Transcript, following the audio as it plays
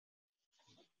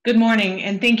Good morning,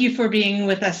 and thank you for being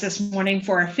with us this morning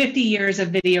for our 50 years of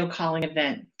video calling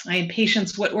event. I am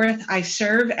Patience Whitworth. I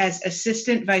serve as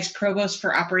Assistant Vice Provost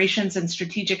for Operations and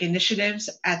Strategic Initiatives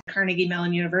at Carnegie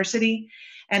Mellon University,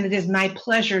 and it is my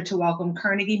pleasure to welcome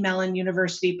Carnegie Mellon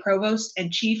University Provost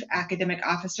and Chief Academic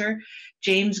Officer,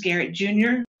 James Garrett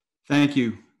Jr. Thank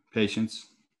you, Patience.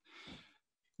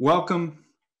 Welcome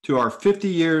to our 50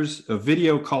 years of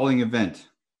video calling event.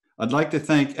 I'd like to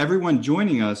thank everyone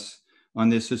joining us on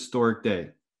this historic day.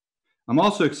 I'm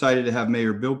also excited to have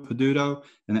Mayor Bill Peduto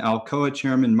and Alcoa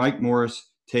Chairman Mike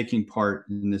Morris taking part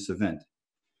in this event.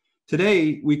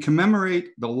 Today, we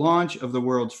commemorate the launch of the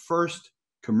world's first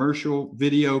commercial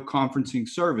video conferencing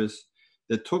service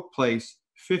that took place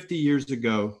 50 years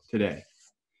ago today.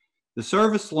 The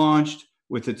service launched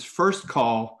with its first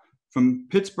call from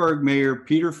Pittsburgh Mayor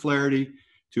Peter Flaherty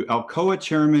to Alcoa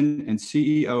Chairman and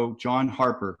CEO John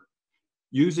Harper,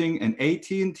 using an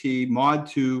AT&T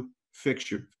Mod II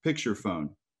Picturephone.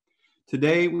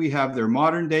 Today, we have their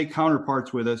modern-day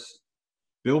counterparts with us,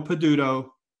 Bill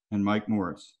Peduto and Mike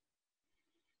Morris.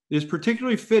 It is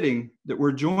particularly fitting that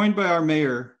we're joined by our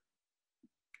mayor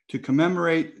to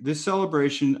commemorate this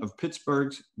celebration of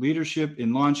Pittsburgh's leadership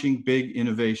in launching big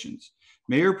innovations.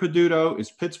 Mayor Peduto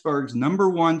is Pittsburgh's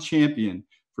 #1 champion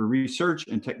for research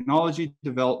and technology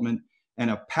development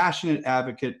and a passionate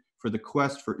advocate for the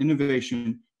quest for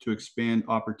innovation to expand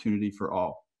opportunity for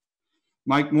all.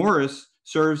 Mike Morris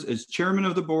serves as chairman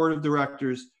of the board of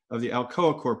directors of the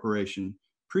Alcoa Corporation.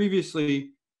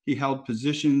 Previously, he held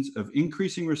positions of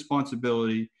increasing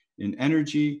responsibility in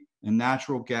energy and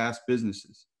natural gas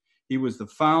businesses. He was the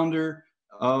founder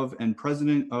of and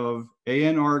president of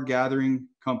A&R Gathering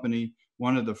Company,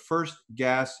 one of the first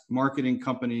gas marketing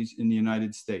companies in the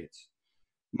United States.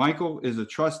 Michael is a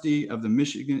trustee of the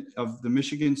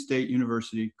Michigan State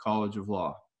University College of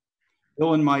Law.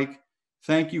 Bill and Mike,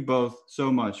 thank you both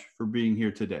so much for being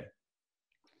here today.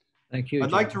 Thank you.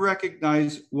 I'd like to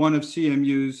recognize one of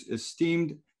CMU's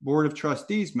esteemed Board of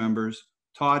Trustees members,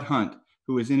 Todd Hunt,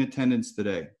 who is in attendance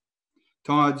today.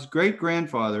 Todd's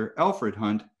great-grandfather, Alfred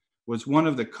Hunt, was one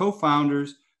of the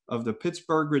co-founders of the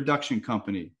Pittsburgh Reduction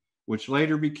Company, which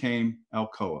later became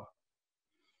Alcoa.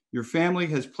 Your family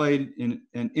has played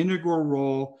an integral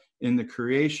role in the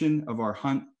creation of our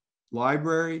Hunt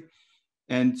Library,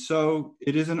 and so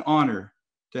it is an honor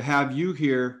to have you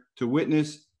here to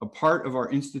witness a part of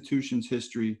our institution's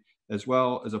history as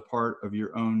well as a part of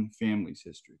your own family's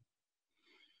history.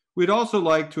 We'd also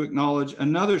like to acknowledge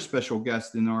another special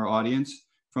guest in our audience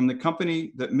from the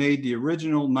company that made the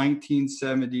original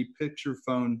 1970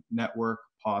 Picturephone network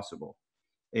possible,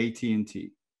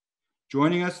 AT&T.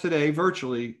 Joining us today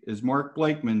virtually is Mark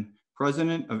Blakeman,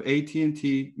 president of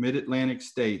AT&T Mid-Atlantic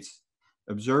States,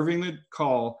 observing the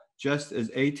call just as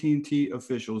AT&T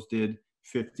officials did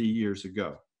 50 years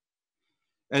ago.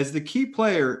 As the key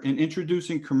player in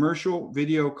introducing commercial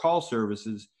video call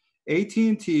services,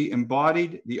 AT&T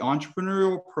embodied the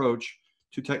entrepreneurial approach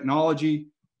to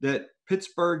technology that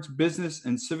Pittsburgh's business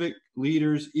and civic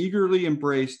leaders eagerly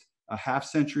embraced a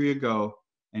half-century ago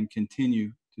and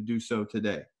continue to do so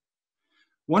today.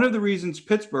 One of the reasons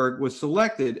Pittsburgh was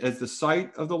selected as the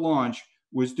site of the launch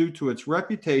was due to its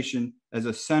reputation as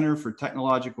a center for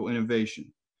technological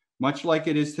innovation, much like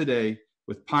it is today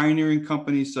with pioneering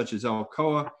companies such as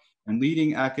Alcoa and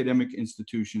leading academic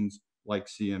institutions like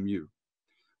CMU.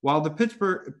 While the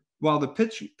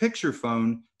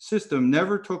Picturephone system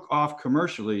never took off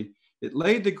commercially, it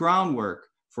laid the groundwork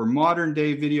for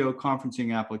modern-day video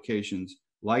conferencing applications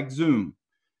like Zoom,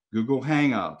 Google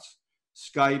Hangouts,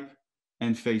 Skype,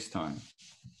 and FaceTime.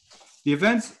 The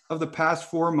events of the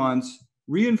past 4 months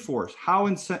reinforce how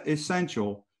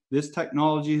essential this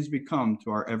technology has become to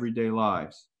our everyday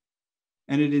lives.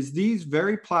 And it is these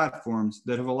very platforms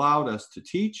that have allowed us to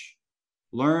teach,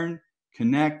 learn,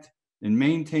 connect, and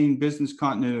maintain business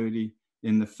continuity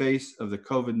in the face of the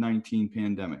COVID-19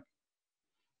 pandemic.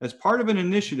 As part of an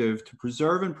initiative to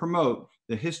preserve and promote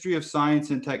the history of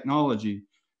science and technology,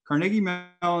 Carnegie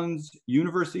Mellon's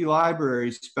University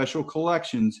Library's special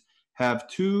collections have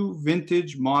 2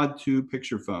 vintage Mod II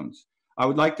Picturephones. I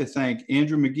would like to thank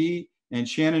Andrew McGee and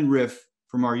Shannon Riff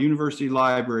from our university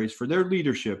libraries for their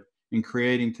leadership in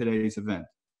creating today's event.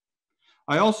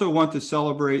 I also want to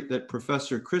celebrate that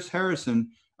Professor Chris Harrison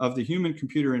of the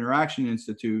Human-Computer Interaction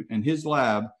Institute and his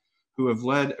lab, who have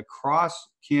led a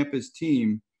cross-campus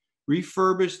team,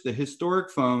 refurbished the historic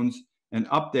phones and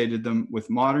updated them with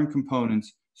modern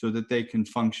components so that they can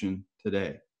function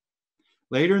today.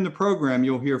 Later in the program,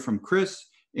 you'll hear from Chris,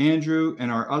 Andrew, and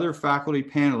our other faculty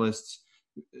panelists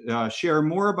share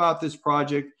more about this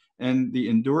project and the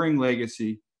enduring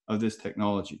legacy of this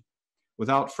technology.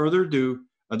 Without further ado,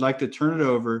 I'd like to turn it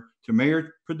over to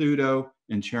Mayor Peduto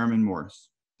and Chairman Morris.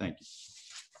 Thank you.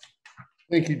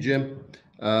 Thank you, Jim.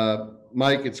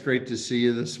 Mike, it's great to see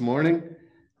you this morning.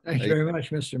 Thank you very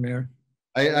much, Mr. Mayor.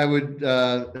 I would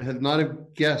have not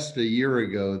have guessed a year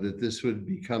ago that this would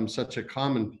become such a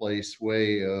commonplace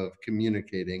way of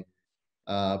communicating,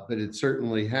 but it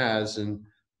certainly has. And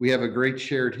we have a great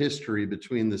shared history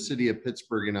between the city of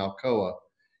Pittsburgh and Alcoa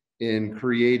in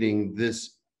creating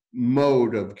this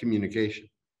mode of communication.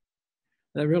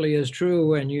 That really is true.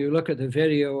 When you look at the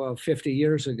video of 50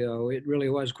 years ago, it really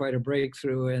was quite a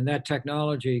breakthrough. And that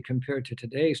technology compared to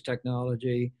today's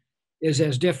technology is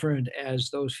as different as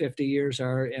those 50 years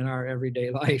are in our everyday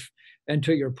life. And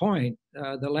to your point,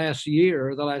 the last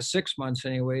year, the last 6 months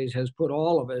anyways, has put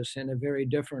all of us in a very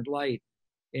different light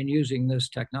in using this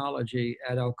technology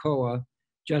at Alcoa,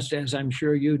 just as I'm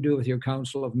sure you do with your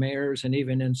Council of Mayors and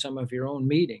even in some of your own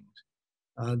meetings.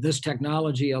 This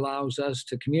technology allows us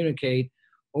to communicate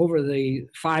over the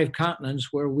 5 continents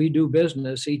where we do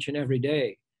business each and every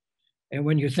day. And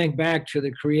when you think back to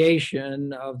the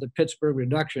creation of the Pittsburgh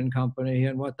Reduction Company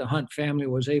and what the Hunt family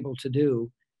was able to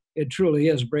do, it truly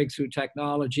is breakthrough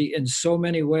technology in so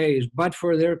many ways. But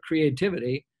for their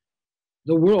creativity,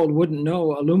 the world wouldn't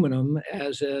know aluminum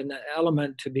as an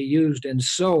element to be used in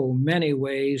so many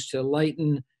ways to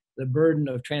lighten the burden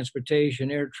of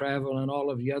transportation, air travel, and all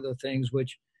of the other things,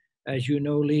 which, as you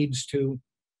know, leads to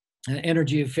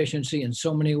energy efficiency in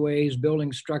so many ways,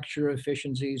 building structure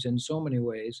efficiencies in so many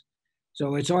ways.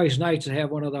 So it's always nice to have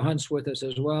one of the Hunts with us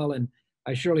as well. And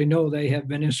I surely know they have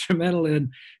been instrumental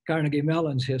in Carnegie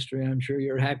Mellon's history. I'm sure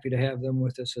you're happy to have them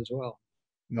with us as well.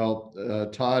 Well,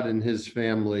 Todd and his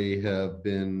family have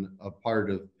been a part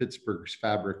of Pittsburgh's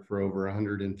fabric for over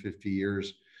 150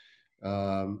 years.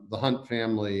 The Hunt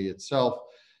family itself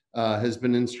has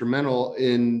been instrumental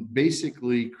in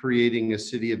basically creating a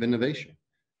city of innovation.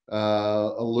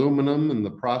 Aluminum and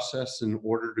the process in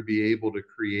order to be able to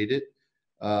create it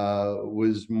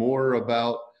was more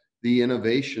about the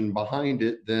innovation behind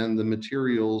it than the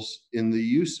materials in the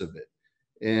use of it.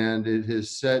 And it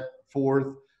has set forth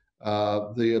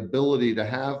the ability to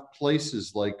have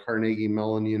places like Carnegie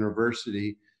Mellon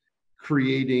University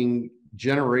creating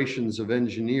generations of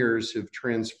engineers who've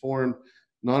transformed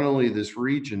not only this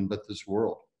region, but this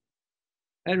world.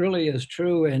 That really is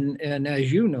true. And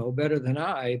as you know better than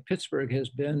I, Pittsburgh has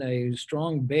been a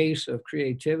strong base of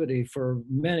creativity for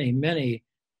many, many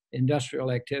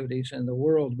industrial activities in the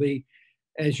world. We,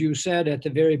 as you said at the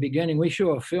very beginning, we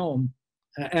show a film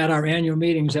at our annual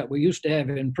meetings that we used to have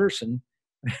in person,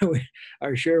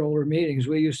 our shareholder meetings.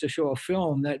 We used to show a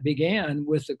film that began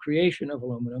with the creation of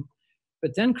aluminum,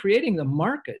 but then creating the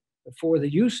market for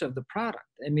the use of the product.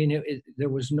 I mean, there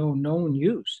was no known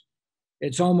use.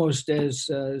 It's almost as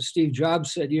Steve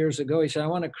Jobs said years ago. He said, I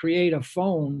want to create a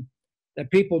phone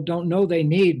that people don't know they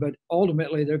need, but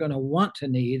ultimately they're going to want to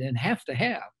need and have to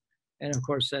have. And of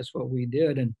course, that's what we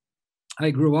did. And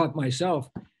I grew up myself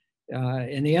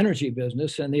in the energy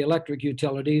business and the electric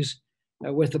utilities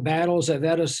with the battles of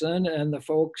Edison and the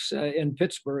folks in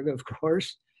Pittsburgh, of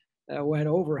course, went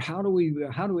over how do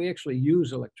we actually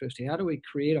use electricity? How do we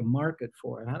create a market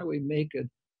for it? How do we make it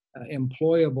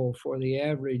employable for the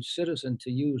average citizen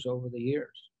to use over the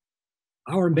years?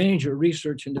 Our major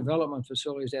research and development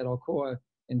facilities at Alcoa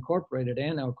Incorporated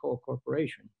and Alcoa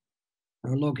Corporation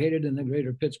are located in the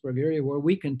greater Pittsburgh area, where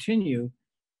we continue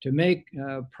to make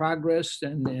progress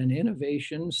and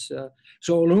innovations.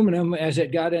 So aluminum, as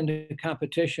it got into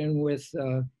competition with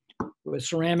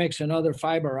ceramics and other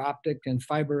fiber optic and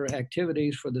fiber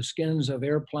activities for the skins of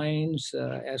airplanes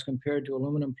as compared to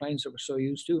aluminum planes that we're so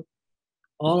used to,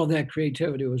 all of that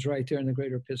creativity was right there in the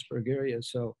greater Pittsburgh area.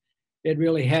 So it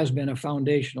really has been a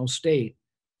foundational state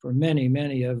for many,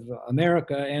 many of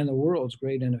America and the world's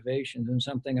great innovations, and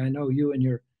something I know you and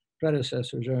your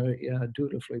predecessors are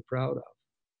dutifully proud of.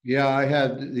 Yeah, I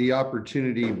had the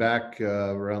opportunity back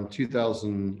around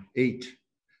 2008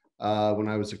 when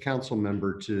I was a council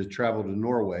member to travel to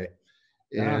Norway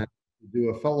and do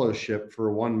a fellowship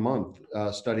for 1 month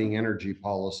studying energy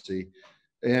policy.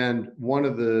 And one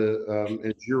of the,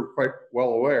 as you're quite well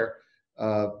aware,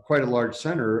 quite a large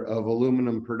center of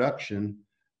aluminum production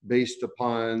based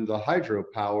upon the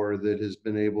hydropower that has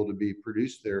been able to be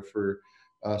produced there for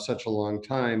such a long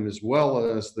time, as well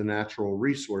as the natural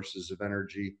resources of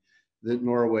energy that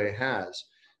Norway has.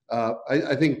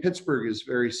 I think Pittsburgh is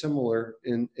very similar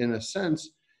in a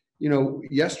sense. You know,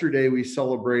 yesterday we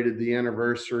celebrated the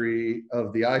anniversary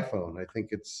of the iPhone. I think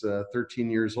it's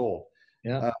 13 years old.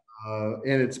 Yeah.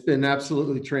 And it's been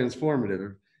absolutely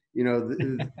transformative. You know,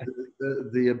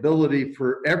 the ability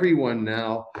for everyone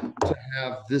now to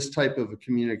have this type of a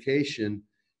communication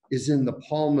is in the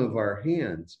palm of our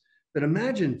hands. But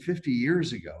imagine 50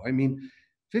 years ago. I mean,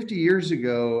 50 years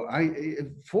ago,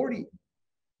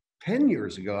 10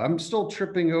 years ago, I'm still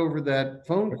tripping over that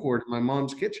phone cord in my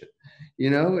mom's kitchen. You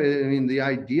know, I mean, the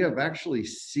idea of actually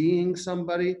seeing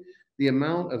somebody, the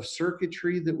amount of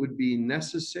circuitry that would be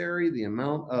necessary, the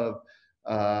amount of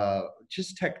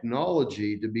just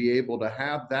technology to be able to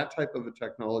have that type of a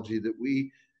technology that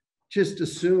we just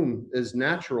assume is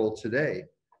natural today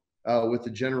with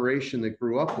the generation that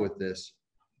grew up with this.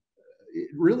 It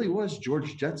really was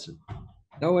George Jetson.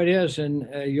 No, it is. And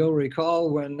you'll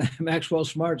recall when Maxwell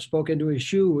Smart spoke into his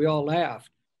shoe, we all laughed.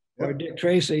 Yep. Or Dick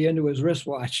Tracy into his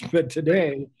wristwatch. But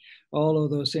today, all of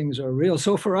those things are real.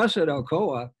 So for us at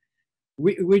Alcoa,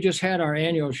 we just had our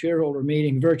annual shareholder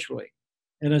meeting virtually.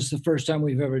 And it's the first time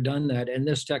we've ever done that. And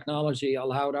this technology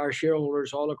allowed our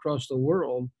shareholders all across the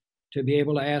world to be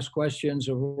able to ask questions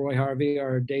of Roy Harvey,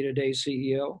 our day-to-day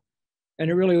CEO. And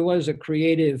it really was a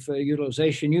creative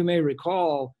utilization. You may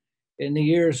recall in the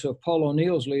years of Paul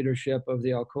O'Neill's leadership of the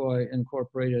Alcoa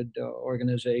Incorporated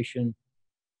organization,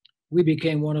 we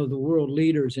became one of the world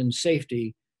leaders in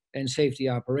safety and safety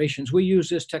operations. We use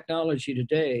this technology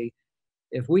today.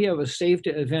 If we have a safety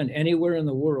event anywhere in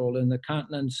the world, in the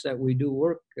continents that we do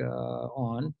work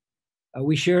on,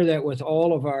 we share that with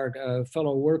all of our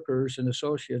fellow workers and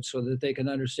associates so that they can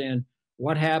understand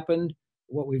what happened,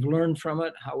 what we've learned from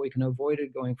it, how we can avoid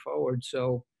it going forward.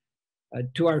 So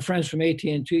to our friends from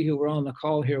AT&T who were on the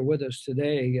call here with us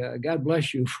today, God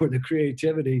bless you for the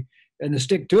creativity and the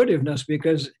stick-to-itiveness,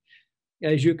 because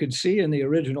as you could see in the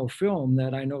original film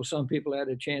that I know some people had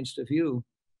a chance to view,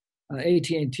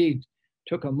 AT&T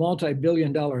took a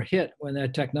multi-billion-dollar hit when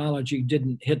that technology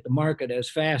didn't hit the market as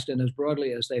fast and as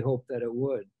broadly as they hoped that it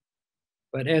would.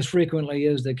 But as frequently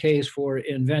is the case for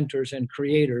inventors and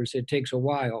creators, it takes a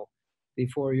while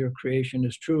before your creation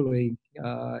is truly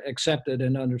accepted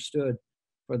and understood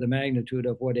for the magnitude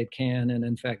of what it can and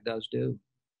in fact does do.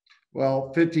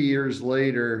 Well, 50 years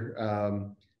later,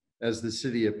 as the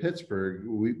city of Pittsburgh,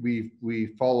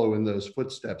 we follow in those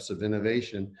footsteps of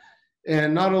innovation.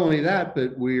 And not only that,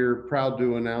 but we're proud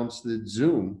to announce that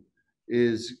Zoom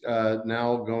is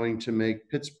now going to make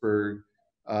Pittsburgh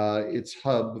its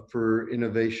hub for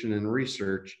innovation and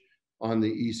research on the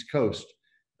East Coast.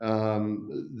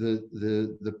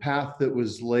 The path that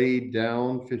was laid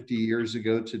down 50 years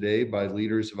ago today by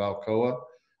leaders of Alcoa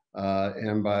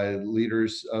and by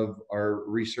leaders of our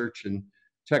research and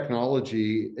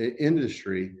technology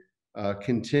industry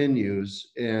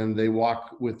continues, and they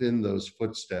walk within those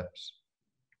footsteps.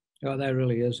 Oh, that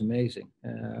really is amazing.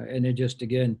 And it just,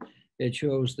 again, it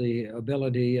shows the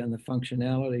ability and the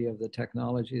functionality of the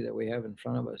technology that we have in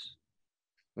front of us.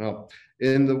 Well,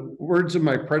 in the words of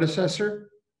my predecessor,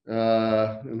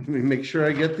 let me make sure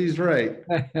I get these right.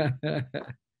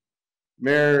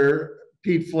 Mayor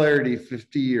Pete Flaherty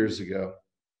 50 years ago.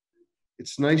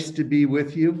 It's nice to be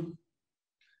with you,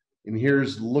 and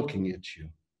here's looking at you.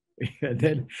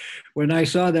 Then when I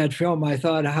saw that film, I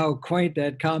thought how quaint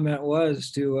that comment was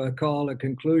to call a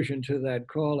conclusion to that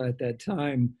call at that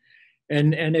time.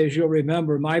 And as you'll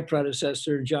remember, my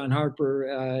predecessor, John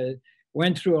Harper,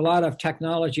 went through a lot of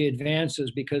technology advances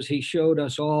because he showed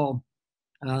us all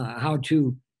how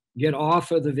to get off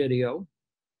of the video,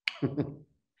 to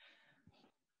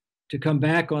come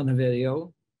back on the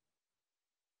video,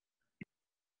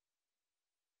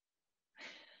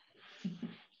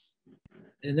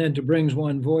 and then to bring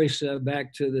one's voice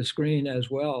back to the screen as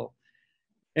well.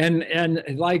 And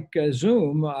like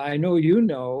Zoom, I know you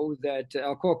know that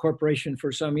Alcoa Corporation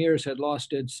for some years had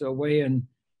lost its way and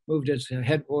moved its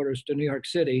headquarters to New York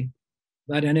City.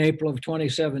 But in April of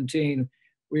 2017,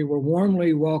 we were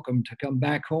warmly welcomed to come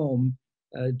back home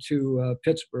to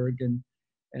Pittsburgh.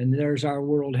 And there's our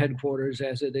world headquarters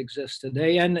as it exists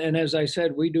today. And as I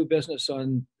said, we do business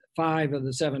on 5 of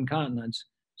the 7 continents.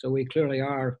 So we clearly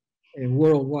are a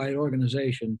worldwide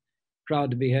organization,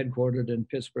 proud to be headquartered in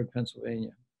Pittsburgh,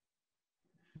 Pennsylvania.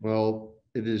 Well,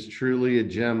 it is truly a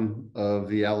gem of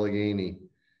the Allegheny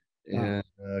and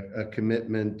a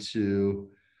commitment to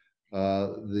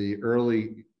the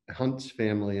early Hunt's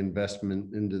family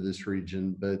investment into this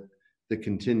region, but the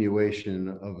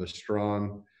continuation of a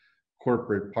strong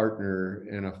corporate partner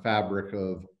and a fabric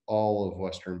of all of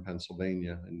Western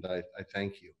Pennsylvania. And I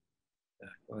thank you.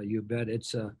 Well, you bet.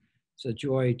 It's a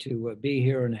joy to be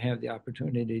here and have the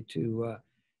opportunity to,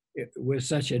 with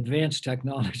such advanced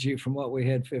technology from what we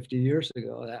had 50 years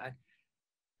ago.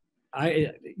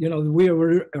 You know, we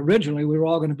were originally, we were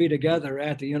all going to be together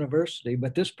at the university,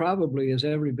 but this probably is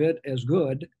every bit as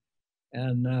good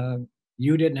And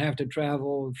you didn't have to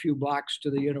travel a few blocks to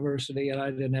the university, and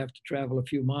I didn't have to travel a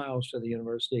few miles to the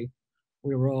university.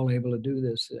 We were all able to do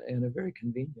this in a very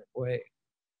convenient way.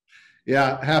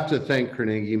 Yeah, I have to thank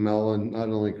Carnegie Mellon, not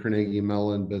only Carnegie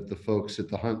Mellon, but the folks at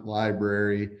the Hunt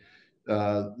Library,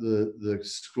 the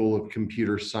School of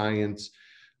Computer Science.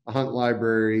 The Hunt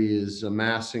Library is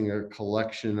amassing a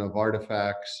collection of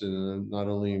artifacts, not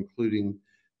only including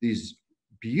these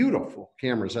beautiful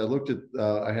cameras. I looked at,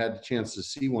 I had a chance to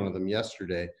see one of them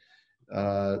yesterday.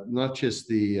 Not just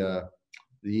the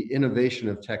innovation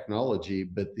of technology,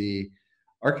 but the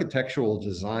architectural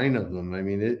design of them. I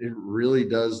mean, it really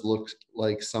does look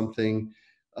like something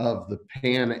of the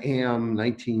Pan Am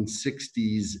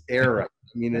 1960s era.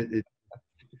 I mean,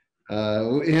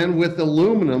 and with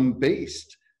aluminum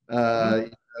based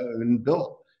and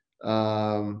built.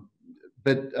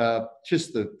 But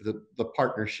just the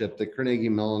partnership that Carnegie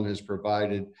Mellon has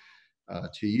provided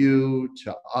to you,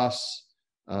 to us,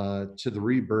 to the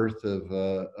rebirth of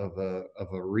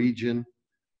a region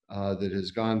that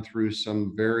has gone through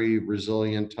some very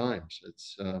resilient times.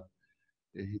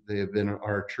 They have been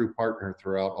our true partner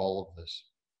throughout all of this.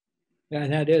 Yeah,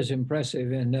 that is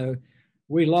impressive. And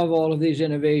we love all of these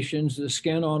innovations. The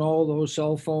skin on all those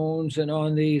cell phones and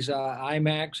on these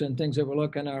iMacs and things that we're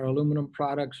looking at are aluminum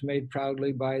products made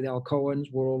proudly by the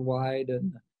Alcoans worldwide.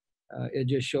 And it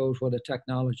just shows what a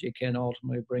technology can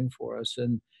ultimately bring for us.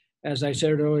 And as I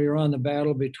said earlier on, the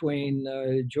battle between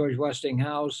George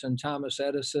Westinghouse and Thomas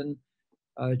Edison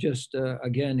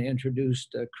again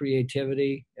introduced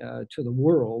creativity to the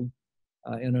world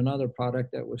in another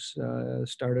product that was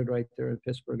started right there in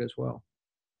Pittsburgh as well.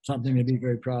 Something to be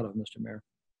very proud of, Mr. Mayor.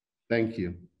 Thank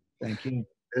you. Thank you.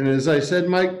 And as I said,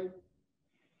 Mike,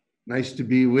 nice to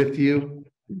be with you.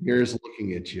 Here's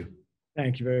looking at you.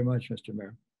 Thank you very much, Mr.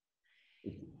 Mayor.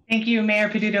 Thank you, Mayor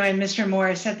Peduto and Mr.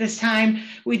 Morris. At this time,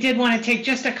 we did want to take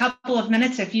just a couple of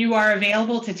minutes, if you are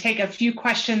available, to take a few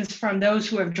questions from those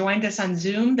who have joined us on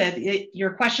Zoom.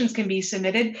 Your questions can be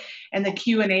submitted in the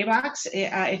Q&A box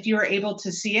if you are able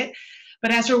to see it. But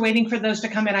as we're waiting for those to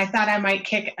come in, I thought I might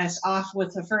kick us off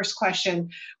with the first question,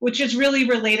 which is really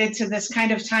related to this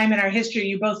kind of time in our history.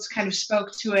 You both kind of spoke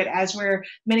to it as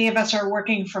many of us are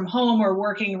working from home or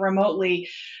working remotely.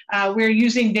 We're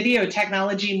using video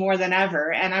technology more than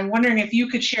ever. And I'm wondering if you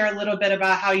could share a little bit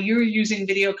about how you're using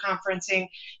video conferencing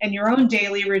in your own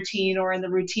daily routine or in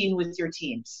the routine with your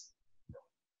teams.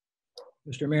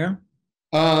 Mr. Mayor?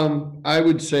 I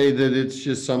would say that it's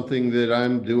just something that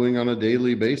I'm doing on a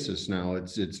daily basis now.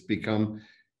 It's become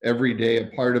every day a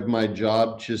part of my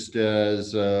job, just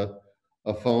as a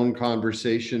phone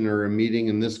conversation or a meeting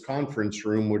in this conference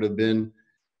room would have been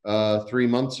 3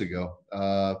 months ago.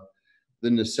 The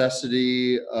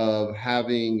necessity of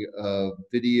having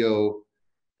video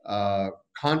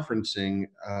conferencing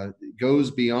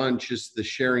goes beyond just the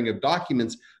sharing of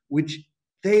documents, which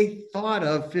they thought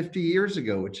of 50 years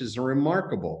ago, which is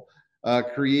remarkable,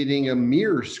 creating a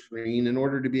mirror screen in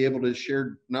order to be able to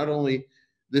share not only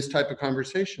this type of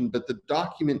conversation, but the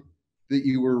document that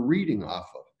you were reading off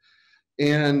of.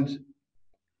 And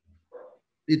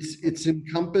it's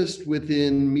encompassed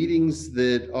within meetings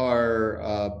that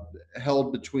are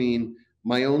held between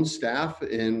my own staff,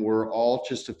 and we're all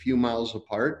just a few miles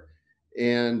apart,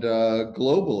 and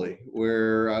globally,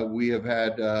 where we have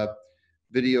had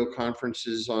video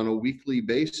conferences on a weekly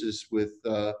basis with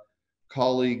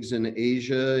colleagues in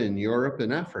Asia and Europe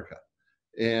and Africa.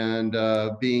 And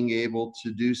being able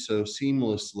to do so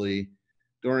seamlessly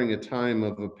during a time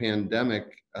of a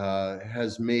pandemic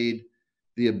has made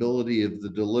the ability of the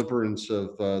deliverance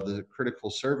of the critical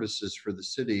services for the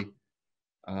city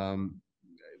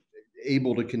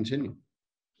able to continue.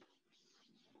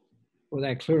 Well,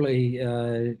 that clearly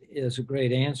is a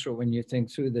great answer when you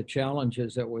think through the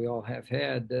challenges that we all have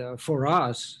had. For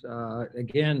us,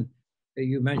 again,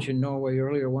 you mentioned Norway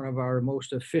earlier. One of our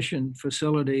most efficient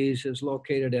facilities is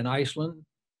located in Iceland.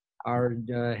 Our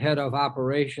head of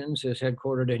operations is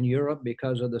headquartered in Europe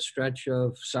because of the stretch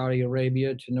of Saudi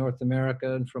Arabia to North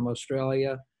America, and from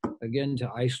Australia, again, to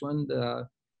Iceland.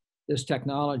 This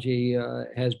technology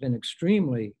has been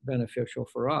extremely beneficial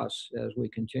for us as we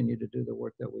continue to do the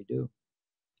work that we do.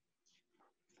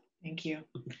 Thank you.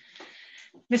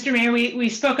 Mr. Mayor, we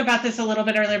spoke about this a little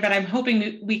bit earlier, but I'm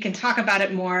hoping we can talk about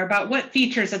it more, about what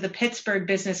features of the Pittsburgh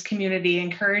business community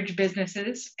encourage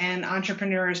businesses and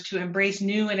entrepreneurs to embrace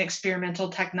new and experimental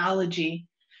technology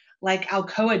like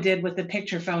Alcoa did with the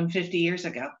Picturephone 50 years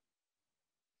ago.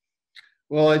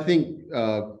 Well, I think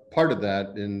part of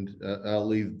that, and I'll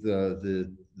leave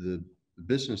the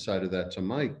business side of that to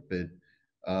Mike, but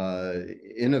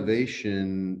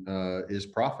innovation is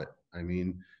profit. I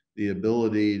mean, the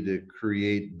ability to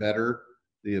create better,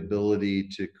 the ability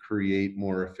to create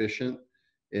more efficient,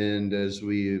 and as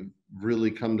we've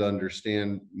really come to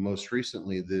understand most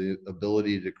recently, the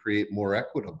ability to create more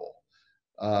equitable.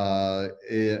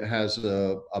 It has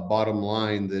a bottom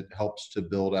line that helps to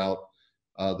build out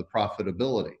the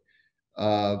profitability.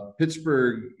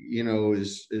 Pittsburgh, you know,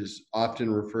 is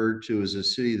often referred to as a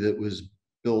city that was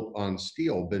built on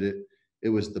steel, but it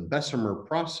was the Bessemer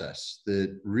process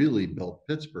that really built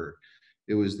Pittsburgh.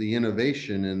 It was the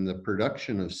innovation in the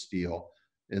production of steel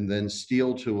and then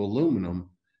steel to aluminum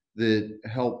that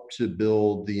helped to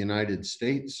build the United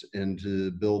States and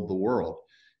to build the world.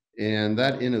 And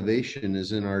that innovation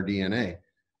is in our DNA.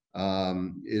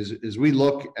 As we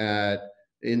look at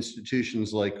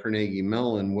institutions like Carnegie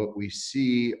Mellon, what we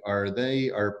see are they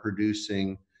are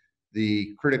producing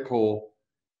the critical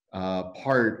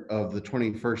part of the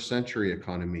 21st century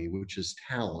economy, which is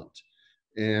talent.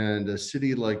 And a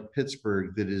city like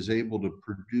Pittsburgh that is able to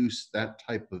produce that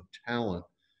type of talent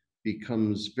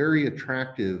becomes very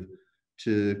attractive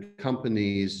to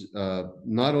companies,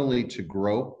 not only to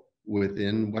grow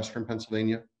within Western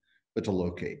Pennsylvania, but to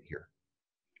locate here.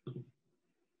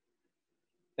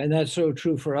 And that's so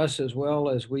true for us as well,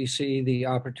 as we see the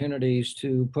opportunities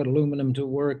to put aluminum to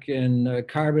work in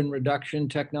carbon reduction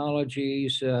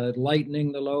technologies,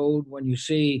 lightening the load. When you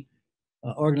see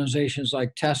organizations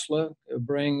like Tesla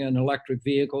bring an electric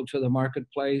vehicle to the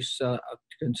marketplace,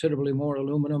 considerably more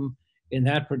aluminum in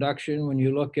that production. When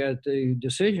you look at the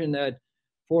decision that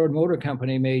Ford Motor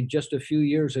Company made just a few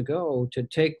years ago to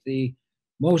take the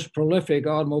most prolific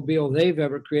automobile they've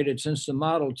ever created since the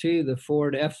Model T, the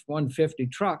Ford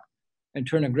F-150 truck, and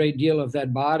turn a great deal of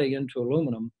that body into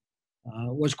aluminum,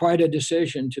 was quite a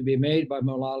decision to be made by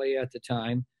Mullally at the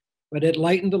time. But it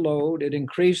lightened the load, it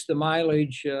increased the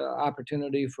mileage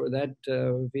opportunity for that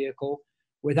vehicle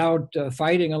without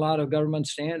fighting a lot of government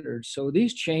standards. So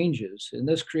these changes and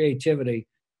this creativity,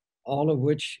 all of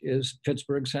which is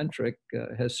Pittsburgh-centric,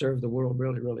 has served the world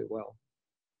really, really well.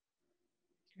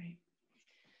 Great.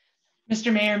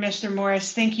 Mr. Mayor, Mr.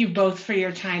 Morris, thank you both for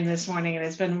your time this morning. It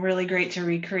has been really great to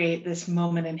recreate this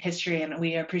moment in history, and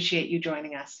we appreciate you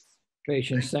joining us.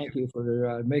 Patience, thank you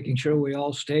for making sure we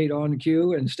all stayed on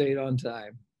cue and stayed on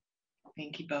time.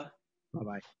 Thank you both.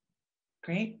 Bye-bye.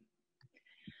 Great.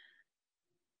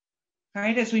 All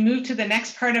right, as we move to the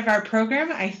next part of our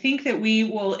program, I think that we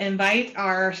will invite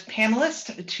our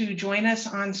panelists to join us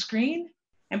on screen.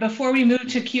 And before we move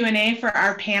to Q&A for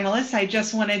our panelists, I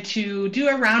just wanted to do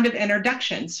a round of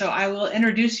introductions. So I will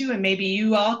introduce you, and maybe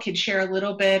you all could share a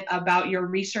little bit about your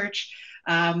research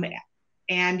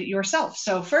and yourself.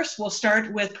 So first, we'll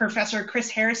start with Professor Chris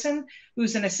Harrison,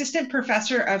 who's an assistant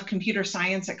professor of computer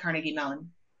science at Carnegie Mellon.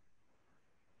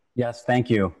 Yes, thank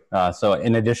you. So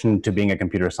in addition to being a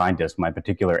computer scientist, my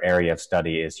particular area of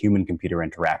study is human-computer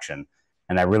interaction.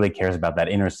 And that really cares about that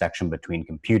intersection between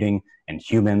computing and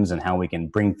humans and how we can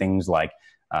bring things like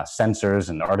sensors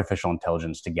and artificial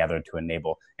intelligence together to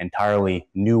enable entirely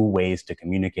new ways to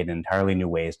communicate, entirely new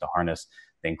ways to harness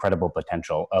the incredible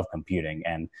potential of computing.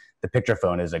 And the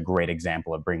Picturephone is a great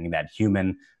example of bringing that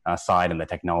human side and the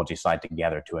technology side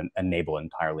together to enable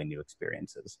entirely new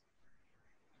experiences.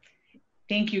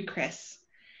 Thank you, Chris.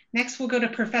 Next, we'll go to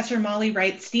Professor Molly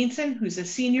Wright-Steenson, who's a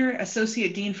Senior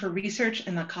Associate Dean for Research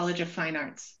in the College of Fine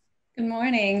Arts. Good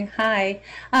morning. Hi.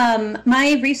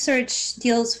 My research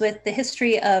deals with the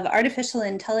history of artificial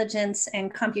intelligence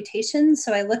and computation.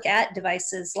 So I look at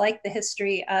devices like the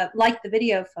history of, like the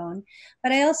video phone,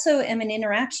 but I also am an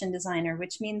interaction designer,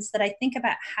 which means that I think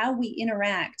about how we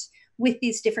interact with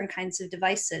these different kinds of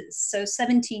devices. So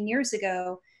 17 years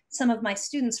ago, some of my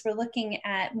students were looking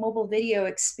at mobile video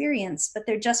experience, but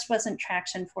there just wasn't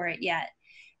traction for it yet.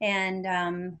 And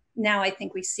now I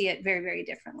think we see it very, very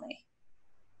differently.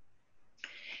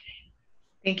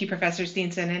 Thank you, Professor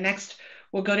Steenson. And next,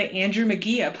 we'll go to Andrew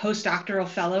McGee, a postdoctoral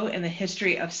fellow in the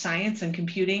history of science and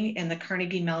computing in the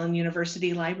Carnegie Mellon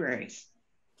University libraries.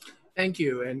 Thank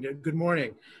you, and good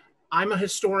morning. I'm a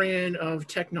historian of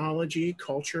technology,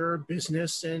 culture,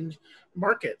 business, and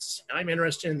markets. I'm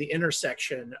interested in the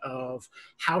intersection of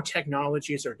how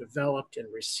technologies are developed and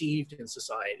received in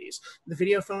societies. The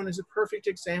video phone is a perfect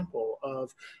example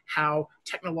of how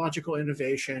technological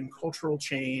innovation, cultural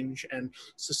change, and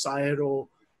societal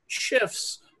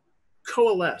shifts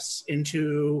coalesce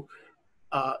into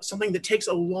something that takes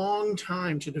a long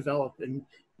time to develop and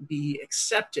be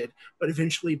accepted, but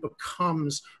eventually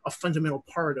becomes a fundamental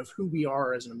part of who we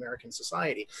are as an American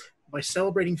society. By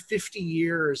celebrating 50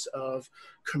 years of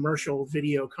commercial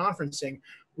video conferencing,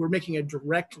 we're making a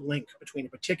direct link between a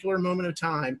particular moment of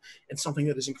time and something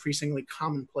that is increasingly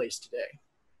commonplace today.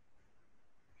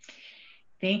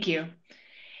 Thank you.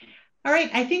 All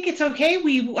right, I think it's okay.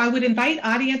 I would invite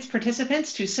audience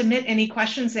participants to submit any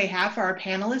questions they have for our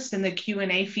panelists in the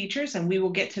Q&A features, and we will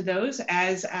get to those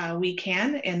as we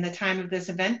can in the time of this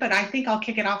event. But I think I'll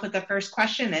kick it off with the first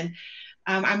question, and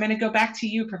I'm going to go back to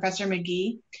you, Professor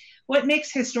McGee. What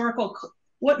makes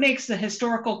the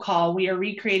historical call we are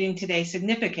recreating today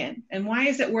significant, and why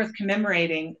is it worth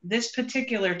commemorating this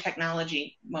particular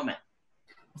technology moment?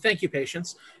 Thank you,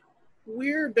 Patience.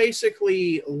 We're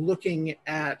basically looking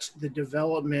at the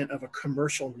development of a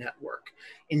commercial network.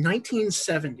 In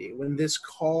 1970, when this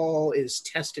call is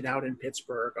tested out in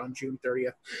Pittsburgh on June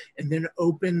 30th, and then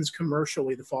opens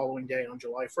commercially the following day on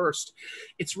July 1st,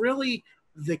 it's really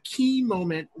the key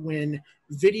moment when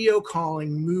video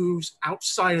calling moves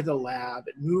outside of the lab.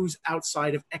 It moves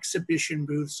outside of exhibition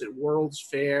booths at World's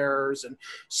Fairs and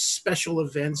special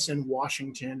events in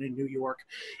Washington and New York.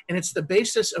 And it's the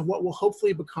basis of what will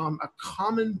hopefully become a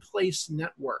commonplace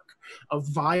network of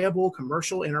viable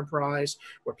commercial enterprise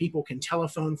where people can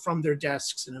telephone from their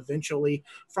desks and eventually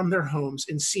from their homes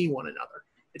and see one another.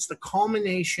 It's the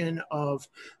culmination of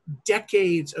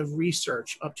decades of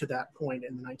research up to that point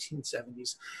in the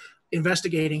 1970s,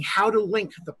 investigating how to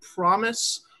link the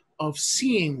promise of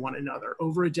seeing one another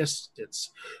over a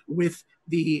distance with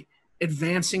the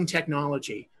advancing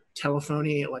technology,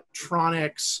 telephony,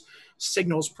 electronics,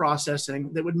 signals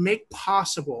processing that would make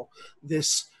possible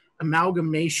this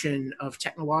amalgamation of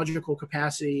technological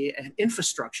capacity and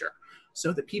infrastructure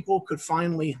so that people could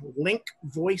finally link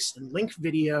voice and link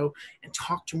video and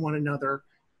talk to one another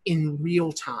in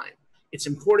real time. It's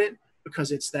important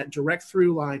because it's that direct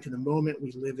through line to the moment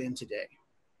we live in today.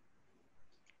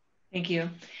 Thank you.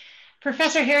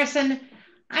 Professor Harrison,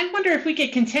 I wonder if we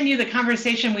could continue the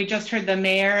conversation we just heard the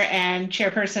mayor and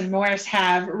Chairperson Morris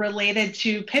have related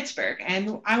to Pittsburgh.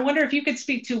 And I wonder if you could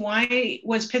speak to why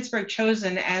was Pittsburgh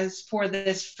chosen as for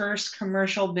this first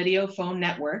commercial video phone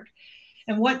network?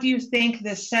 And what do you think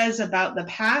this says about the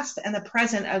past and the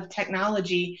present of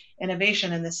technology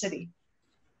innovation in the city?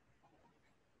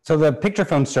 So the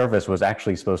Picturephone service was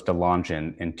actually supposed to launch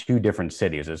in two different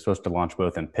cities. It was supposed to launch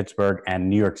both in Pittsburgh and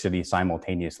New York City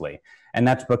simultaneously. And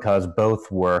that's because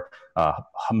both were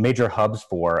major hubs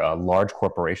for large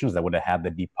corporations that would have had the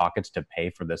deep pockets to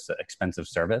pay for this expensive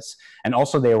service. And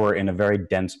also they were in a very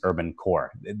dense urban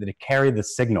core. To carry the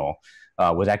signal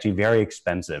was actually very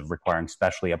expensive, requiring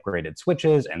specially upgraded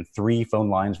switches and 3 phone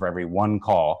lines for every 1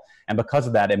 call. And because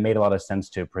of that, it made a lot of sense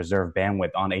to preserve bandwidth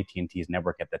on AT&T's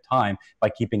network at the time by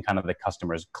keeping kind of the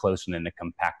customers close and in a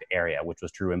compact area, which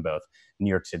was true in both New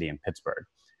York City and Pittsburgh.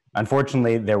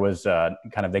 Unfortunately, there was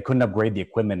they couldn't upgrade the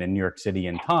equipment in New York City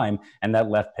in time, and that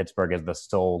left Pittsburgh as the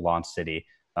sole launch city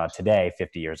today,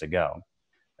 50 years ago.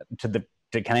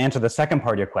 Can I answer the second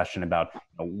part of your question about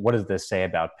what does this say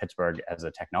about Pittsburgh as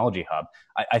a technology hub?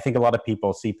 I think a lot of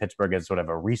people see Pittsburgh as sort of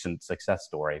a recent success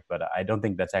story, but I don't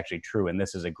think that's actually true. And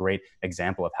this is a great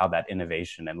example of how that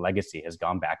innovation and legacy has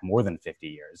gone back more than 50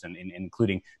 years, and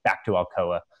including back to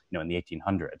Alcoa, in the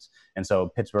 1800s. And so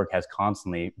Pittsburgh has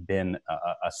constantly been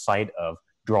a site of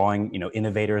drawing,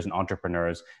 innovators and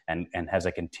entrepreneurs, and has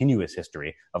a continuous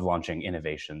history of launching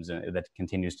innovations that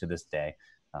continues to this day,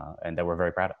 and that we're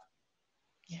very proud of.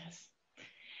 Yes.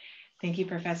 Thank you,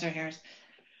 Professor Harris.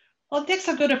 Well, next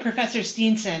I'll go to Professor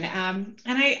Steenson. And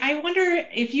I wonder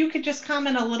if you could just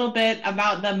comment a little bit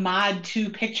about the Mod II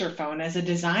Picturephone as a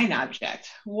design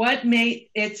object. What made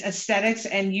its aesthetics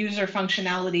and user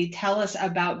functionality tell us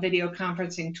about video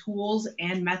conferencing tools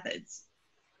and methods?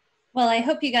 Well, I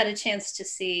hope you got a chance to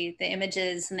see the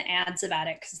images and the ads about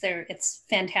it because it's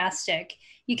fantastic.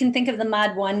 You can think of the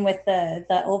Mod 1 with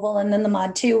the oval, and then the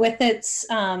Mod 2 with its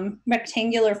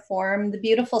rectangular form, the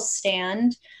beautiful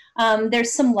stand.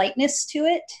 There's some lightness to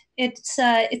it. It's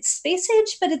space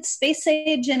age, but it's space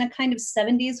age in a kind of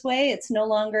 70s way. It's no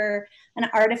longer an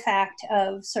artifact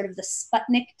of sort of the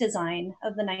Sputnik design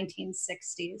of the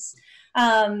 1960s.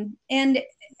 And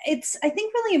it's, I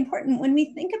think, really important when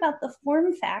we think about the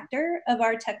form factor of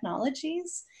our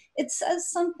technologies. It says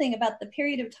something about the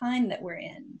period of time that we're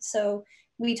in. So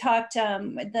we talked,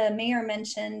 the mayor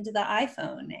mentioned the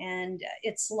iPhone, and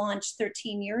it's launched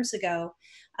 13 years ago.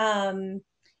 And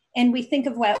we think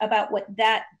of about what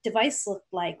that device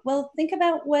looked like. Well, think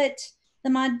about what the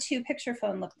Mod II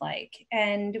Picturephone looked like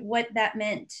and what that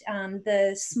meant.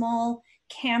 The small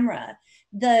camera,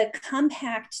 the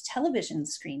compact television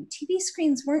screen. TV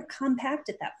screens weren't compact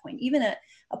at that point. Even a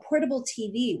portable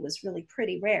TV was really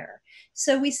pretty rare.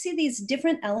 So we see these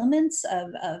different elements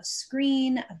of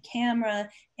screen, of camera,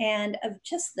 and of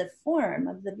just the form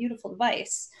of the beautiful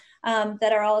device.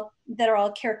 that are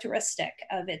all characteristic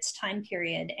of its time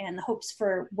period and the hopes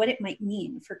for what it might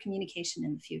mean for communication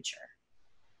in the future.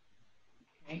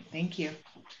 Okay, thank you.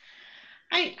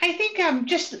 I think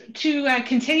just to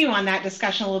continue on that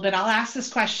discussion a little bit, I'll ask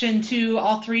this question to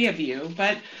all three of you,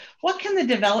 but what can the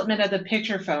development of the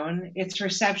Picturephone, its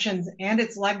receptions, and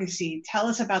its legacy tell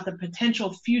us about the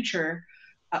potential future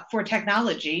for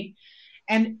technology?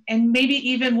 And maybe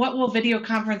even what will video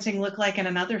conferencing look like in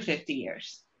another 50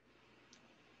 years?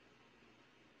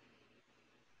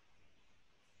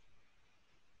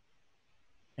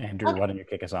 Andrew, why don't you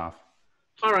kick us off?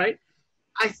 All right.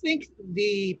 I think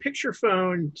the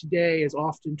Picturephone today is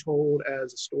often told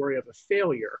as a story of a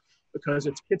failure because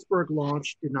its Pittsburgh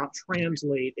launch did not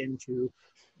translate into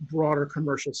broader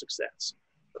commercial success.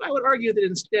 But I would argue that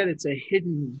instead it's a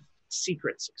hidden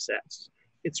secret success.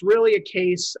 It's really a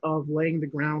case of laying the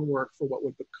groundwork for what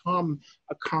would become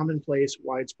a commonplace,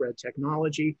 widespread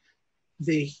technology.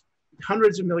 The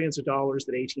hundreds of millions of dollars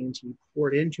that AT&T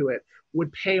poured into it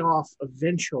would pay off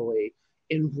eventually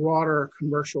in broader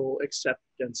commercial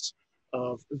acceptance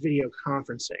of video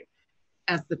conferencing.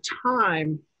 At the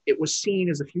time, it was seen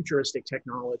as a futuristic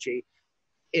technology.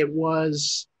 It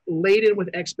was laden with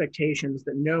expectations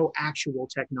that no actual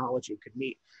technology could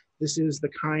meet. This is the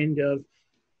kind of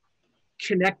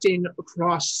connecting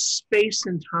across space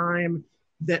and time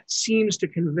that seems to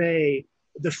convey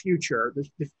the future,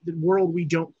 the world we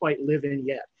don't quite live in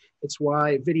yet. It's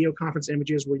why video conference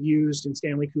images were used in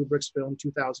Stanley Kubrick's film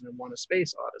 2001: A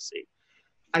Space Odyssey.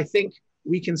 I think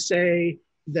we can say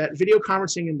that video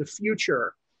conferencing in the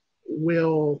future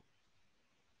will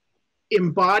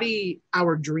embody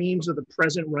our dreams of the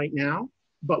present right now,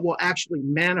 but will actually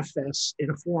manifest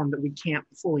in a form that we can't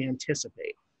fully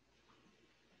anticipate.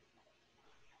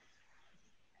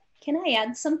 Can I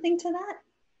add something to that?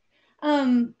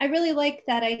 I really like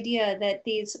that idea that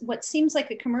what seems like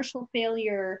a commercial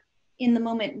failure in the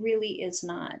moment really is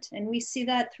not. And we see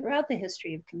that throughout the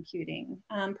history of computing,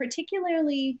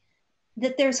 particularly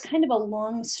that there's kind of a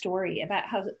long story about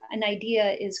how an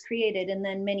idea is created and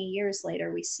then many years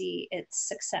later we see its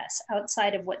success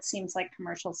outside of what seems like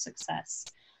commercial success.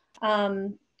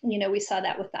 We saw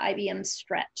that with the IBM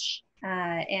Stretch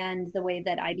and the way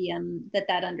that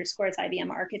that underscores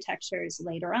IBM architectures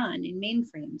later on in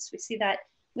mainframes. We see that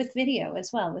with video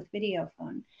as well, with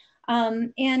Videophone.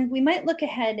 And we might look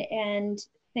ahead and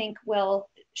think, well,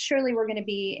 surely we're going to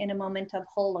be in a moment of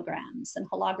holograms and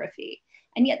holography.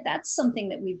 And yet that's something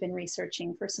that we've been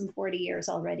researching for some 40 years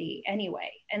already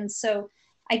anyway. And so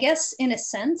I guess in a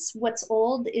sense, what's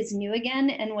old is new again,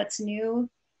 and what's new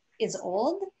is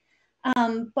old.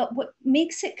 But what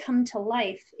makes it come to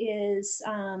life is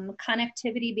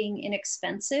connectivity being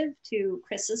inexpensive, to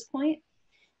Chris's point,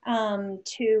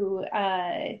 to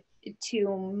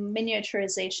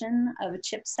miniaturization of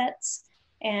chipsets,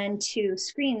 and to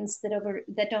screens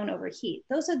that don't overheat.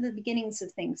 Those are the beginnings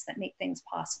of things that make things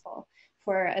possible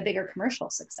for a bigger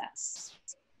commercial success.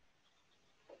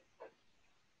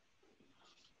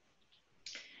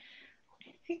 I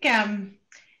think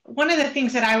one of the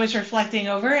things that I was reflecting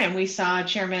over, and we saw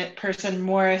Chairperson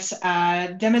Morris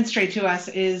demonstrate to us,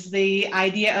 is the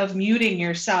idea of muting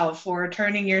yourself or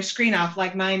turning your screen off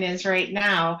like mine is right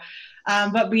now.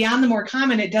 But beyond the more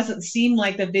common, it doesn't seem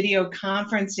like the video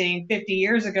conferencing 50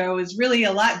 years ago is really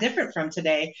a lot different from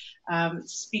today.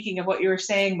 Speaking of what you were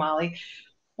saying, Molly,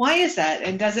 why is that?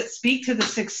 And does it speak to the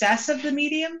success of the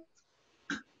medium?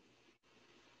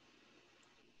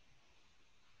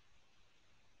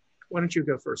 Why don't you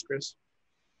go first, Chris?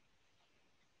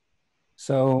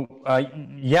 So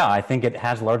yeah, I think it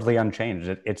has largely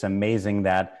unchanged. It's amazing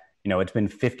that, it's been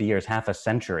 50 years, half a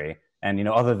century. And,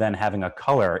 other than having a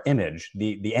color image,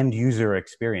 the end user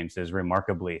experience is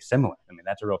remarkably similar. I mean,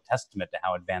 that's a real testament to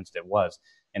how advanced it was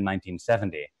in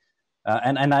 1970.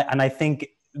 And I think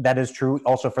that is true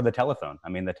also for the telephone. I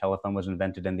mean, the telephone was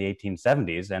invented in the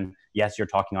 1870s. And yes, you're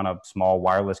talking on a small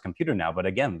wireless computer now. But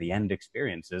again, the end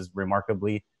experience is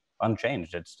remarkably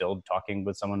unchanged. It's still talking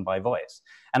with someone by voice.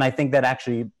 And I think that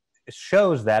actually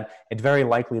shows that it's very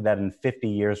likely that in 50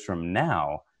 years from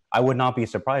now, I would not be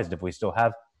surprised if we still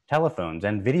have telephones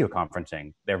and video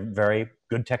conferencing. They're very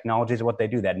good technologies at what they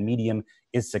do. That medium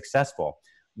is successful.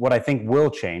 What I think will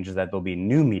change is that there'll be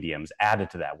new mediums added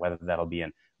to that, whether that'll be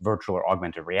in virtual or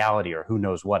augmented reality or who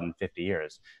knows what in 50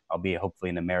 years. I'll be hopefully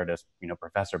an emeritus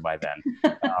professor by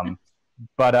then.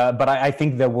 But I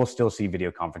think that we'll still see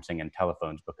video conferencing and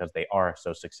telephones because they are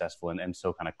so successful and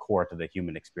so kind of core to the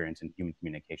human experience and human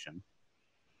communication.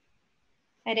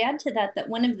 I'd add to that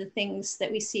one of the things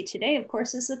that we see today, of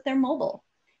course, is that they're mobile.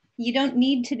 You don't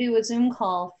need to do a Zoom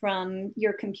call from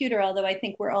your computer, although I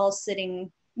think we're all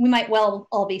sitting we might well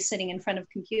all be sitting in front of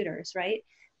computers, right?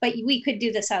 But we could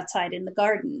do this outside in the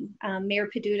garden. Mayor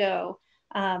Peduto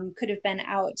could have been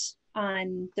out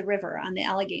on the river, on the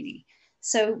Allegheny.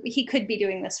 So he could be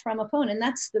doing this from a phone, and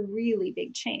that's the really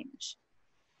big change.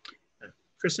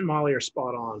 Chris and Molly are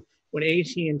spot on. When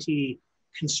AT&T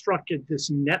constructed this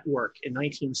network in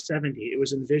 1970, it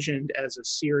was envisioned as a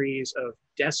series of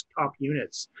desktop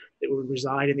units that would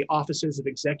reside in the offices of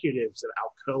executives of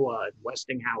Alcoa and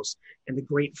Westinghouse and the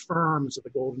great firms of the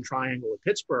Golden Triangle of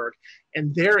Pittsburgh.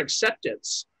 And their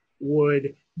acceptance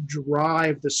would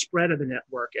drive the spread of the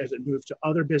network as it moved to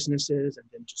other businesses and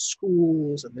then to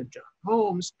schools and then to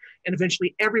homes. And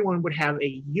eventually everyone would have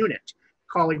a unit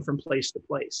calling from place to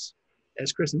place.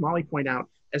 As Chris and Molly point out,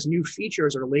 as new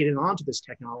features are laid onto this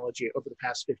technology over the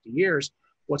past 50 years,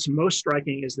 what's most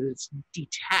striking is that it's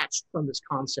detached from this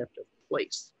concept of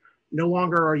place. No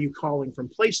longer are you calling from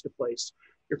place to place,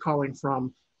 you're calling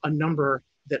from a number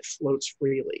that floats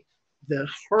freely. The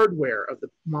hardware of the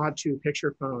Mod II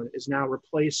Picturephone is now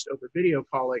replaced over video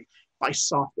calling by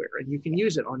software, and you can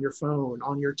use it on your phone,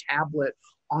 on your tablet,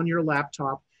 on your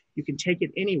laptop. You can take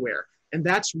it anywhere. And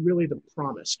that's really the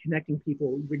promise, connecting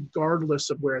people regardless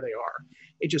of where they are.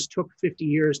 It just took 50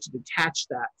 years to detach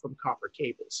that from copper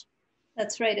cables.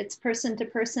 That's right. It's person to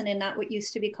person and not what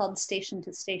used to be called station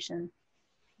to station.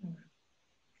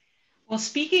 Well,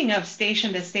 speaking of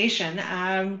station to station,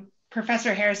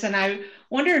 Professor Harrison, I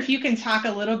wonder if you can talk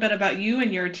a little bit about you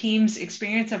and your team's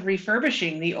experience of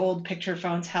refurbishing the old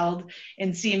Picturephones held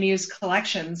in CMU's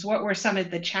collections. What were some of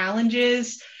the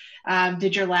challenges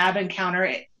did your lab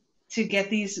encounter to get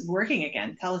these working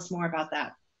again? Tell us more about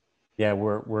that. Yeah,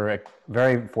 we're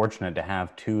very fortunate to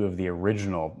have two of the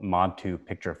original Mod II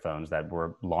Picturephones that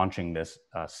were launching this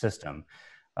system.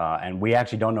 And we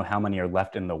actually don't know how many are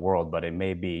left in the world, but it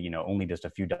may be, only just a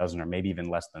few dozen or maybe even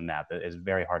less than that. That is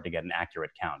very hard to get an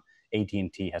accurate count.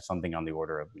 AT&T has something on the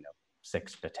order of,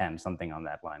 6 to 10, something on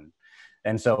that line.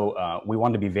 And so we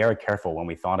wanted to be very careful when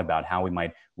we thought about how we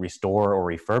might restore or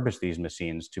refurbish these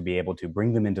machines to be able to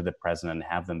bring them into the present and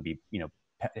have them be,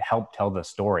 help tell the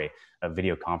story of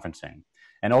video conferencing.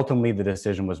 And ultimately, the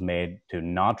decision was made to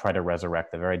not try to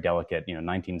resurrect the very delicate,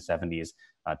 1970s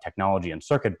technology and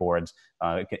circuit boards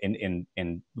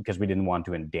because we didn't want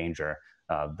to endanger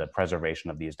the preservation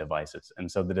of these devices.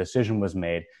 And so the decision was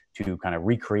made to kind of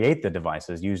recreate the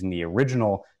devices using the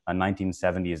original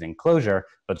 1970s enclosure,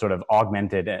 but sort of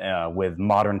augmented with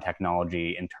modern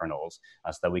technology internals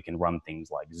so that we can run things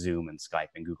like Zoom and Skype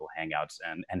and Google Hangouts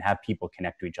and have people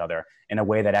connect to each other in a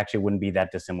way that actually wouldn't be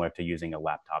that dissimilar to using a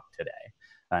laptop today.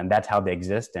 And that's how they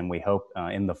exist. And we hope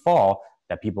in the fall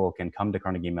that people can come to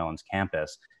Carnegie Mellon's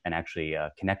campus and actually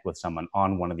connect with someone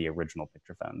on one of the original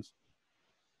Picturephones.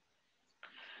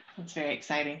 That's very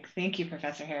exciting. Thank you,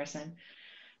 Professor Harrison.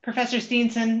 Professor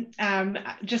Steenson,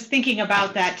 just thinking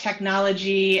about that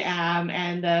technology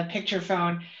and the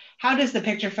Picturephone, how does the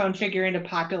Picturephone figure into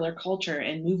popular culture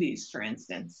in movies, for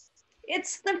instance?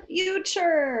 It's the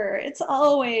future. It's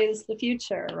always the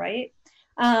future, right?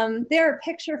 There are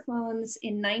Picturephones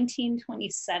in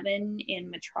 1927 in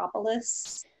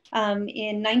Metropolis.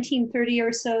 In 1930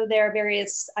 or so, there are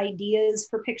various ideas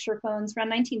for Picturephones. Around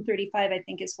 1935, I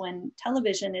think, is when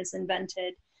television is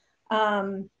invented.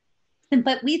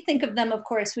 But we think of them, of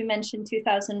course, we mentioned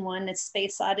 2001, A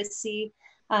Space Odyssey,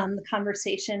 the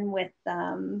conversation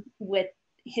with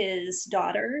his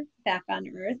daughter back on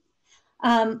Earth.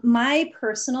 My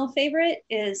personal favorite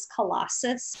is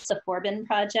Colossus, the Forbin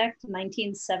Project,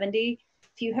 1970.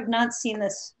 If you have not seen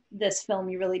this film,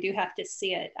 you really do have to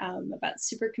see it, about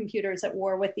supercomputers at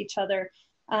war with each other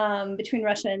between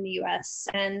Russia and the US.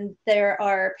 And there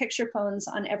are Picturephones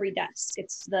on every desk.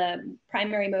 It's the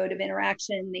primary mode of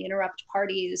interaction. They interrupt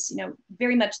parties,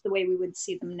 very much the way we would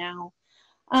see them now.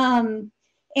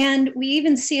 And we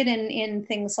even see it in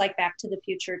things like Back to the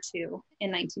Future 2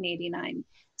 in 1989.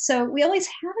 So we always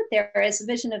have it there as a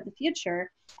vision of the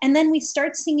future. And then we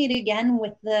start seeing it again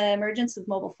with the emergence of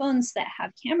mobile phones that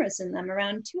have cameras in them.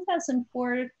 Around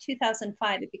 2004,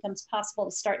 2005, it becomes possible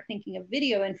to start thinking of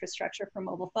video infrastructure for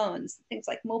mobile phones, things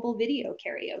like mobile video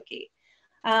karaoke.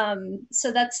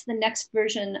 So that's the next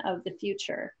version of the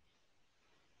future.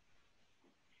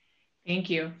 Thank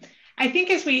you. I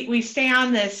think as we stay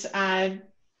on this,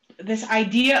 this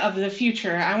idea of the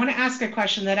future, I want to ask a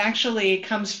question that actually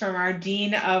comes from our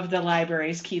Dean of the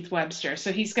Libraries, Keith Webster.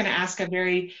 So he's going to ask a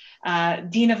very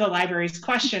Dean of the Libraries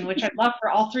question, which I'd love for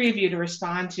all three of you to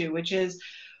respond to, which is,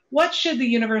 what should the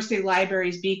university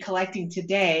libraries be collecting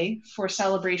today for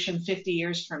celebration 50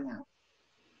 years from now?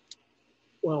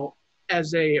 Well,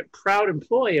 as a proud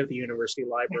employee of the university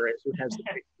libraries who has the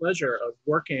great pleasure of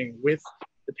working with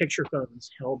the Picturephones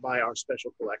held by our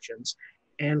special collections,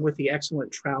 and with the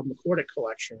excellent Trout McCordick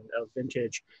collection of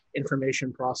vintage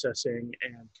information processing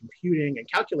and computing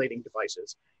and calculating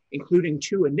devices, including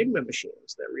 2 Enigma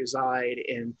machines that reside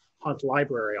in Hunt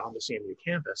Library on the CMU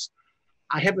campus.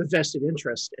 I have a vested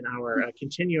interest in our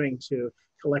continuing to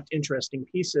collect interesting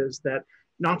pieces that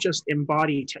not just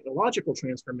embody technological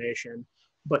transformation,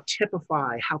 but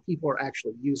typify how people are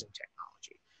actually using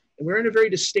technology. And we're in a very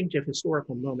distinctive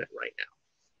historical moment right now.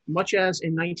 Much as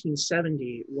in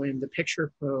 1970, when the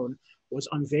Picturephone was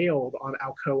unveiled on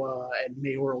Alcoa and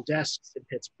mayoral desks in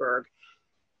Pittsburgh,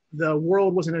 the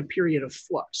world was in a period of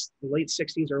flux. The late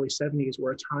 60s, early 70s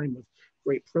were a time of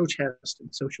great protest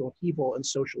and social upheaval and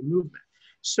social movement.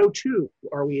 So too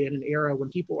are we in an era when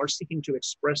people are seeking to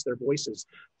express their voices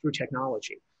through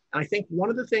technology. And I think one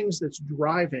of the things that's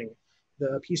driving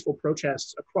the peaceful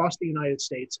protests across the United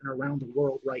States and around the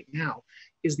world right now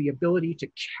is the ability to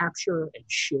capture and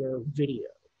share video.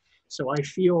 So I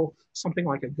feel something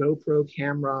like a GoPro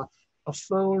camera, a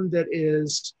phone that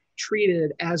is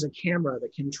treated as a camera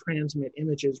that can transmit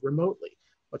images remotely,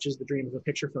 much as the dream of a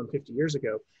Picturephone 50 years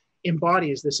ago,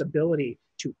 embodies this ability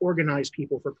to organize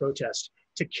people for protest,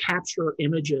 to capture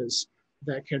images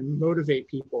that can motivate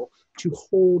people, to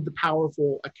hold the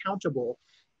powerful accountable,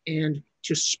 and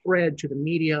to spread to the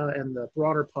media and the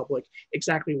broader public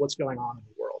exactly what's going on in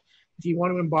the world. If you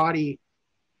want to embody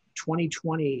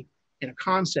 2020 in a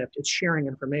concept, it's sharing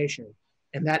information.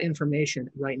 And that information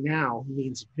right now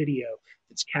means video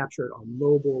that's captured on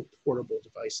mobile, portable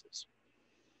devices.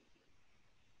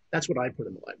 That's what I put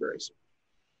in the libraries.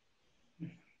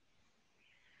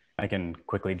 I can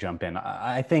quickly jump in.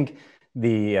 I think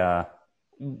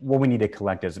what we need to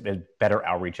collect is better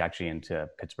outreach actually into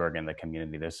Pittsburgh and the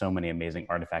community. There's so many amazing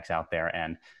artifacts out there,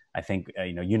 and I think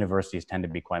universities tend to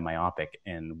be quite myopic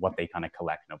in what they kind of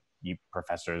collect.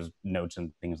 Professors' notes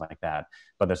and things like that.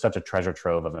 But there's such a treasure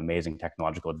trove of amazing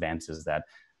technological advances that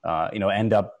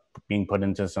end up being put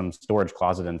into some storage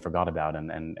closet and forgot about,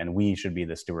 and we should be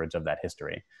the stewards of that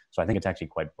history. So I think it's actually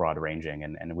quite broad ranging,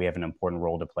 and we have an important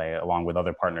role to play along with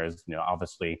other partners,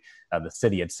 obviously the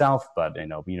city itself, but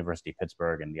University of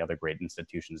Pittsburgh and the other great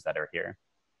institutions that are here.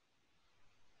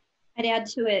 I'd add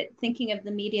to it, thinking of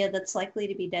the media that's likely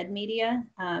to be dead media.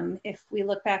 If we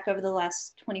look back over the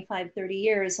last 25, 30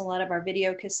 years, a lot of our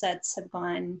video cassettes have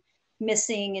gone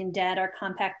missing and dead. Our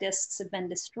compact discs have been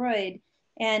destroyed.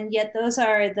 And yet those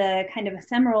are the kind of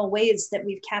ephemeral ways that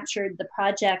we've captured the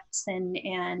projects and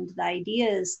the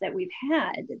ideas that we've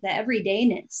had, the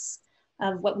everydayness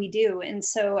of what we do. And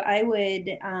so I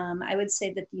would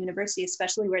say that the university,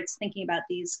 especially where it's thinking about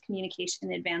these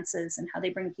communication advances and how they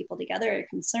bring people together, are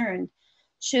concerned,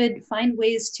 should find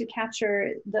ways to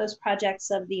capture those projects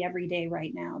of the everyday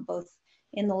right now, both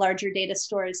in the larger data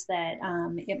stores that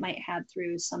it might have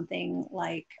through something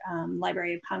like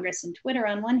Library of Congress and Twitter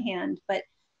on one hand, but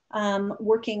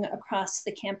working across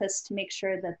the campus to make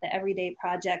sure that the everyday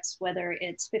projects, whether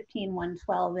it's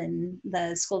 15112 in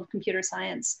the School of Computer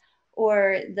Science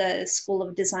or the School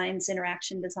of Design's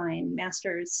Interaction Design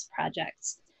Master's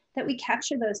projects, that we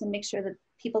capture those and make sure that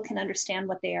people can understand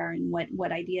what they are and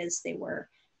what ideas they were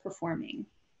performing.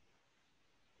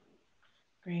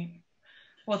 Great.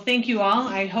 Well, thank you all.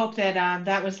 I hope that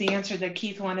that was the answer that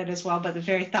Keith wanted as well, but a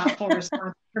very thoughtful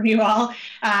response from you all.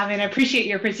 And I appreciate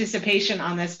your participation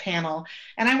on this panel.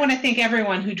 And I want to thank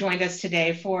everyone who joined us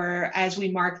today as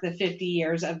we mark the 50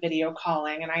 years of video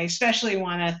calling. And I especially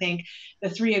want to thank the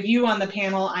 3 of you on the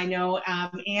panel. I know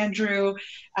Andrew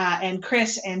and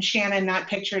Chris and Shannon, not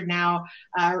pictured now,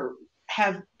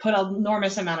 have put an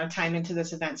enormous amount of time into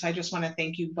this event. So I just want to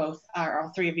thank you both, all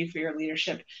 3 of you, for your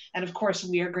leadership. And of course,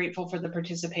 we are grateful for the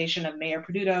participation of Mayor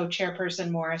Peduto,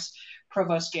 Chairperson Morris,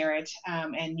 Provost Garrett,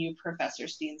 and you, Professor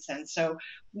Steenson. So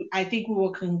I think we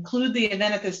will conclude the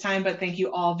event at this time, but thank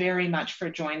you all very much for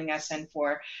joining us and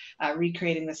for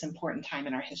recreating this important time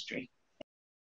in our history.